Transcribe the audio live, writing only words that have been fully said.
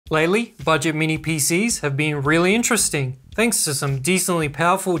Lately, budget mini PCs have been really interesting, thanks to some decently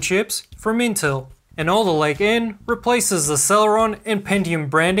powerful chips from Intel. And Alder Lake N replaces the Celeron and Pentium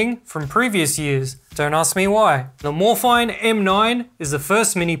branding from previous years. Don't ask me why. The Morefine M9 is the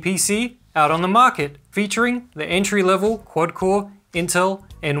first mini PC out on the market, featuring the entry-level quad-core Intel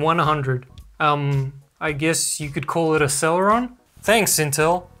N100. I guess you could call it a Celeron? Thanks,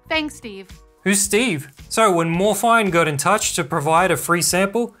 Intel. Thanks, Steve. Who's Steve? So when Morefine got in touch to provide a free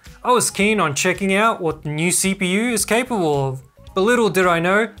sample, I was keen on checking out what the new CPU is capable of. But little did I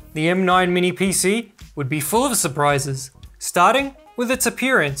know, the M9 mini PC would be full of surprises, starting with its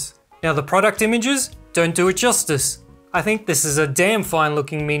appearance. Now the product images don't do it justice. I think this is a damn fine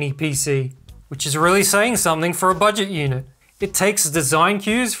looking mini PC, which is really saying something for a budget unit. It takes design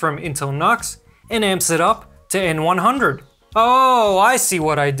cues from Intel NUCs and amps it up to N100. Oh, I see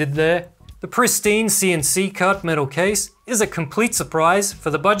what I did there. The pristine CNC cut metal case is a complete surprise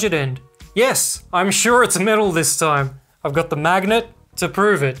for the budget end. Yes, I'm sure it's metal this time. I've got the magnet to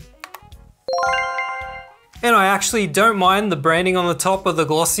prove it. And I actually don't mind the branding on the top of the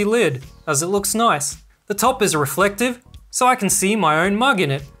glossy lid, as it looks nice. The top is reflective, so I can see my own mug in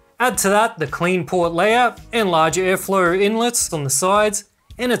it. Add to that the clean port layout and large airflow inlets on the sides,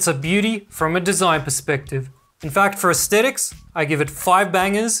 and it's a beauty from a design perspective. In fact, for aesthetics, I give it 5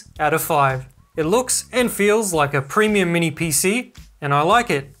 bangers out of 5. It looks and feels like a premium mini PC, and I like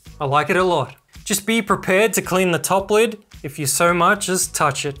it. I like it a lot. Just be prepared to clean the top lid if you so much as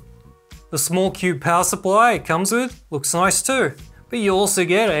touch it. The small cube power supply it comes with looks nice too, but you also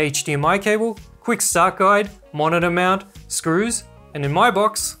get a HDMI cable, quick start guide, monitor mount, screws, and in my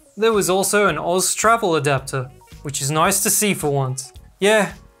box, there was also an Oz travel adapter, which is nice to see for once.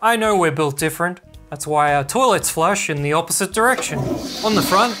 Yeah, I know we're built different. That's why our toilets flush in the opposite direction. On the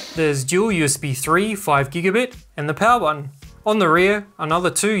front, there's dual USB 3 5GB and the power button. On the rear, another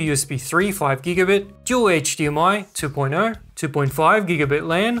 2 USB 3 5GB, dual HDMI 2.0, 2.5GB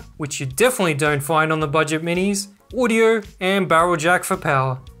LAN, which you definitely don't find on the budget minis, audio, and barrel jack for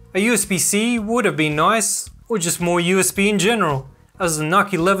power. A USB-C would have been nice, or just more USB in general, as the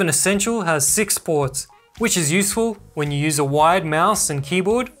NUC 11 Essential has 6 ports, which is useful when you use a wired mouse and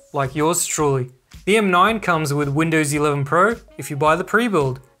keyboard like yours truly. The M9 comes with Windows 11 Pro if you buy the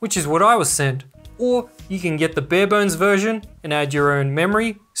pre-build, which is what I was sent. Or you can get the bare bones version and add your own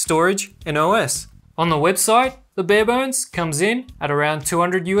memory, storage, and OS. On the website, the bare bones comes in at around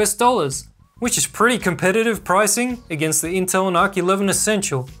 $200 US, which is pretty competitive pricing against the Intel NUC 11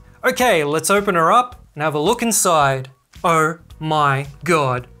 Essential. Okay, let's open her up and have a look inside. Oh my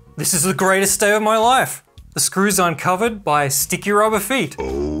god, this is the greatest day of my life. The screws are uncovered by sticky rubber feet.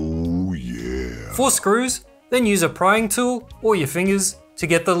 4 screws, then use a prying tool or your fingers to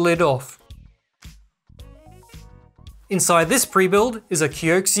get the lid off. Inside this pre-build is a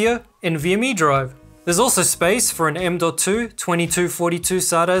Kioxia NVMe drive. There's also space for an M.2 2242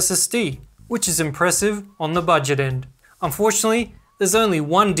 SATA SSD, which is impressive on the budget end. Unfortunately, there's only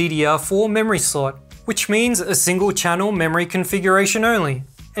one DDR4 memory slot, which means a single channel memory configuration only,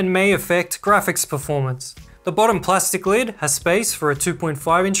 and may affect graphics performance. The bottom plastic lid has space for a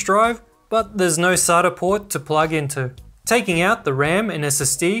 2.5-inch drive, but there's no SATA port to plug into. Taking out the RAM and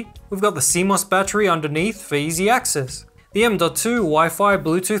SSD, we've got the CMOS battery underneath for easy access. The M.2 Wi-Fi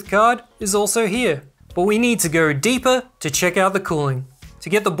Bluetooth card is also here, but we need to go deeper to check out the cooling. To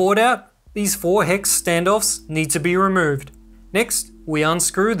get the board out, these 4 hex standoffs need to be removed. Next, we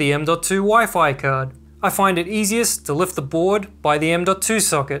unscrew the M.2 Wi-Fi card. I find it easiest to lift the board by the M.2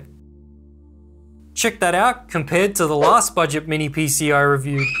 socket. Check that out compared to the last budget mini PC I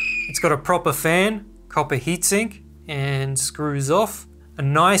reviewed. It's got a proper fan, copper heatsink, and screws off a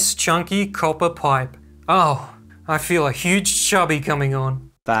nice chunky copper pipe. Oh, I feel a huge chubby coming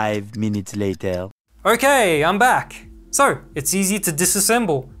on. 5 minutes later. Okay, I'm back. So, it's easy to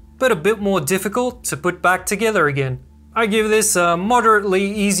disassemble, but a bit more difficult to put back together again. I give this a moderately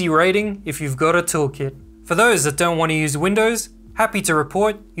easy rating if you've got a toolkit. For those that don't want to use Windows, happy to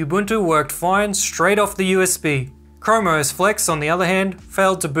report Ubuntu worked fine straight off the USB. ChromeOS Flex, on the other hand,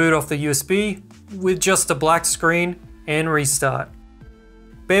 failed to boot off the USB with just a black screen and restart.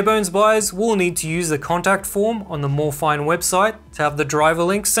 Barebones buyers will need to use the contact form on the Morefine website to have the driver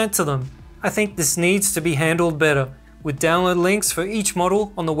link sent to them. I think this needs to be handled better, with download links for each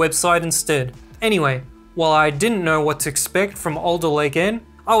model on the website instead. Anyway, while I didn't know what to expect from Alder Lake N,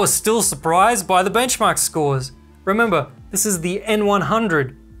 I was still surprised by the benchmark scores. Remember, this is the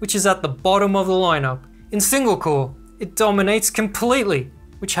N100, which is at the bottom of the lineup. In single core, it dominates completely,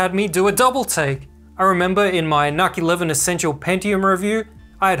 which had me do a double take. I remember in my NUC 11 Essential Pentium review,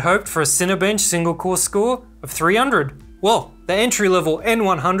 I had hoped for a Cinebench single core score of 300. Well, The entry-level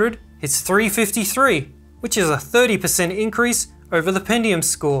N100 hits 353, which is a 30% increase over the Pentium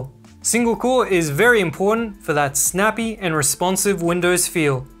score. Single core is very important for that snappy and responsive Windows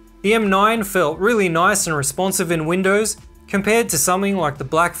feel. The M9 felt really nice and responsive in Windows compared to something like the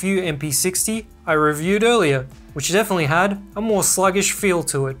Blackview MP60 I reviewed earlier, which definitely had a more sluggish feel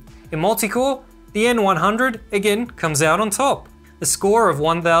to it. In multicore, the N100 again comes out on top. The score of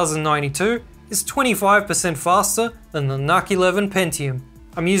 1092 is 25% faster than the NUC 11 Pentium.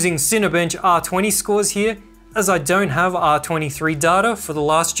 I'm using Cinebench R20 scores here as I don't have R23 data for the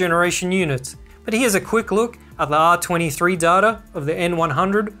last generation units, but here's a quick look at the R23 data of the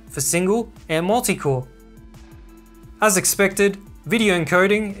N100 for single and multi-core. As expected, video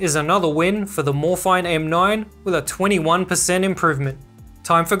encoding is another win for the Morefine M9 with a 21% improvement.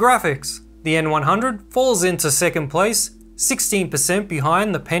 Time for graphics. The N100 falls into second place, 16%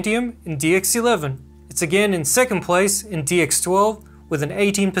 behind the Pentium in DX11. It's again in second place in DX12 with an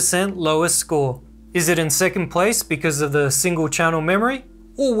 18% lower score. Is it in second place because of the single channel memory?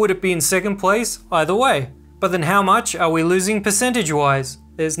 Or would it be in second place either way? But then how much are we losing percentage wise?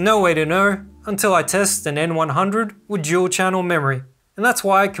 There's no way to know until I test an N100 with dual channel memory. And that's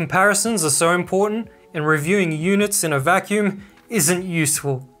why comparisons are so important and reviewing units in a vacuum isn't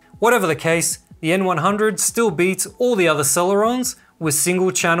useful. Whatever the case, the N100 still beats all the other Celerons with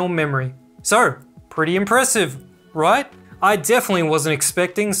single channel memory. So, pretty impressive, right? I definitely wasn't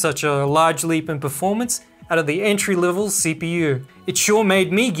expecting such a large leap in performance out of the entry-level CPU. It sure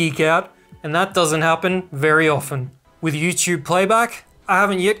made me geek out, and that doesn't happen very often. With YouTube Playback, I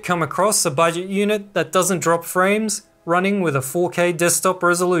haven't yet come across a budget unit that doesn't drop frames running with a 4K desktop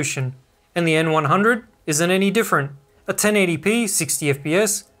resolution. And the N100 isn't any different. At 1080p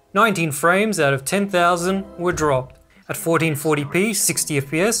 60fps, 19 frames out of 10,000 were dropped. At 1440p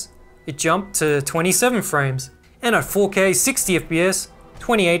 60fps, it jumped to 27 frames. And at 4K 60fps,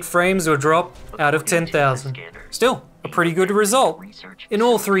 28 frames were dropped out of 10,000. Still, a pretty good result. In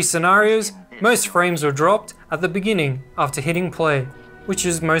all three scenarios, most frames were dropped at the beginning after hitting play, which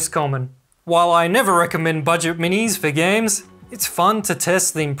is most common. While I never recommend budget minis for games, it's fun to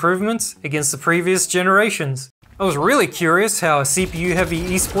test the improvements against the previous generations. I was really curious how a CPU-heavy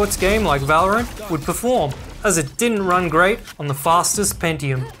esports game like Valorant would perform, as it didn't run great on the fastest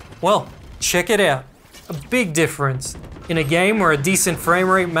Pentium. Well, check it out. A big difference. In a game where a decent frame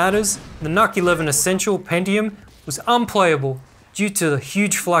rate matters, the NUC 11 Essential Pentium was unplayable due to the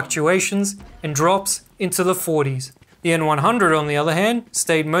huge fluctuations and drops into the 40s. The N100 on the other hand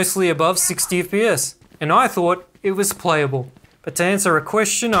stayed mostly above 60 FPS, and I thought it was playable. But to answer a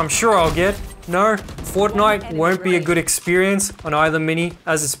question I'm sure I'll get, no, Fortnite won't be a good experience on either mini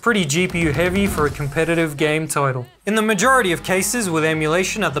as it's pretty GPU heavy for a competitive game title. In the majority of cases with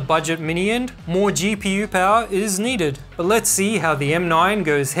emulation at the budget mini end, more GPU power is needed. But let's see how the M9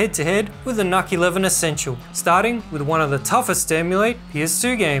 goes head to head with the NUC 11 Essential, starting with one of the toughest to emulate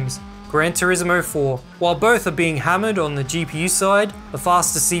PS2 games, Gran Turismo 4. While both are being hammered on the GPU side, the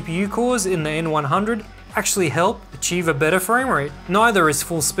faster CPU cores in the N100 actually help achieve a better frame rate. Neither is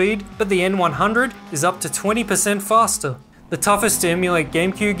full speed, but the N100 is up to 20% faster. The toughest to emulate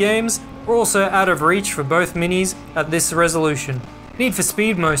GameCube games are also out of reach for both minis at this resolution. Need for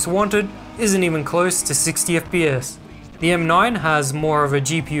Speed Most Wanted isn't even close to 60 FPS. The M9 has more of a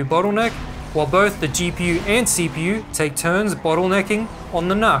GPU bottleneck, while both the GPU and CPU take turns bottlenecking on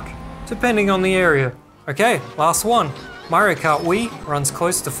the NUC, depending on the area. Okay, last one. Mario Kart Wii runs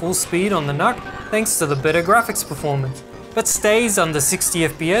close to full speed on the NUC thanks to the better graphics performance, but stays under 60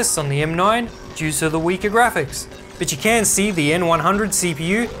 FPS on the M9 due to the weaker graphics. But you can see the N100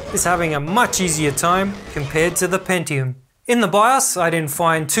 CPU is having a much easier time compared to the Pentium. In the BIOS, I didn't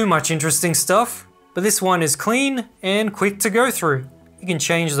find too much interesting stuff, but this one is clean and quick to go through. You can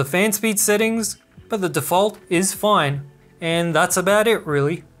change the fan speed settings, but the default is fine. And that's about it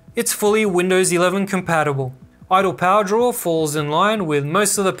really. It's fully Windows 11 compatible. Idle power draw falls in line with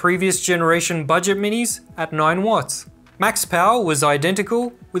most of the previous generation budget minis at 9 watts. Max power was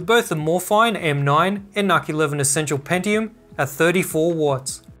identical with both the Morefine M9 and NUC 11 Essential Pentium at 34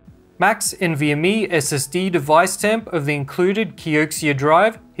 watts. Max NVMe SSD device temp of the included Kioxia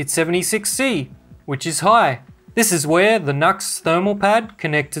drive hit 76C, which is high. This is where the NUC's thermal pad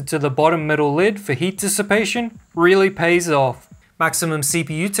connected to the bottom metal lid for heat dissipation really pays off. Maximum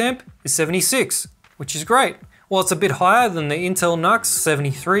CPU temp is 76, which is great. While it's a bit higher than the Intel NUC's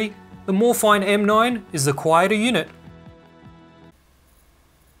 73, the Morefine M9 is the quieter unit.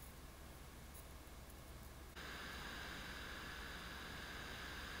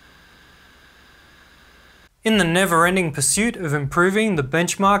 In the never-ending pursuit of improving the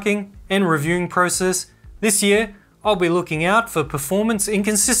benchmarking and reviewing process, this year I'll be looking out for performance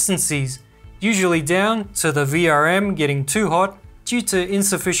inconsistencies, usually down to the VRM getting too hot due to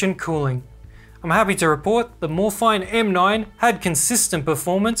insufficient cooling. I'm happy to report the Morefine M9 had consistent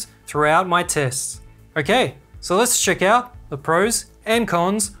performance throughout my tests. Okay, so let's check out the pros and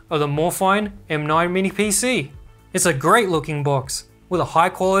cons of the Morefine M9 mini PC. It's a great looking box with a high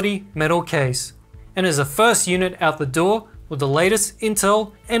quality metal case, and is the first unit out the door with the latest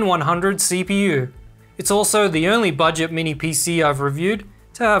Intel N100 CPU. It's also the only budget mini PC I've reviewed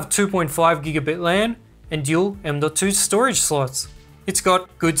to have 2.5 gigabit LAN and dual M.2 storage slots. It's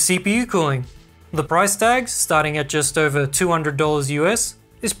got good CPU cooling. The price tag, starting at just over $200 US,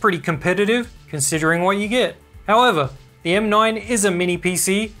 is pretty competitive considering what you get. However, the M9 is a mini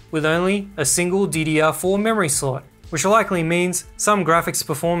PC with only a single DDR4 memory slot, which likely means some graphics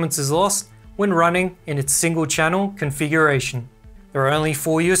performance is lost when running in its single channel configuration. There are only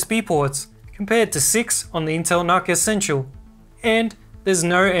 4 USB ports compared to 6 on the Intel NUC Essential, and there's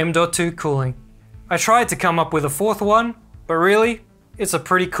no M.2 cooling. I tried to come up with a fourth one, but really, it's a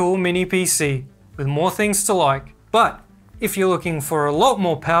pretty cool mini PC with more things to like. But if you're looking for a lot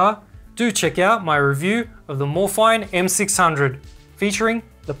more power, do check out my review of the Morefine M600 featuring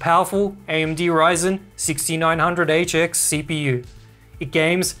the powerful AMD Ryzen 6900HX CPU. It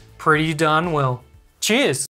games pretty darn well. Cheers!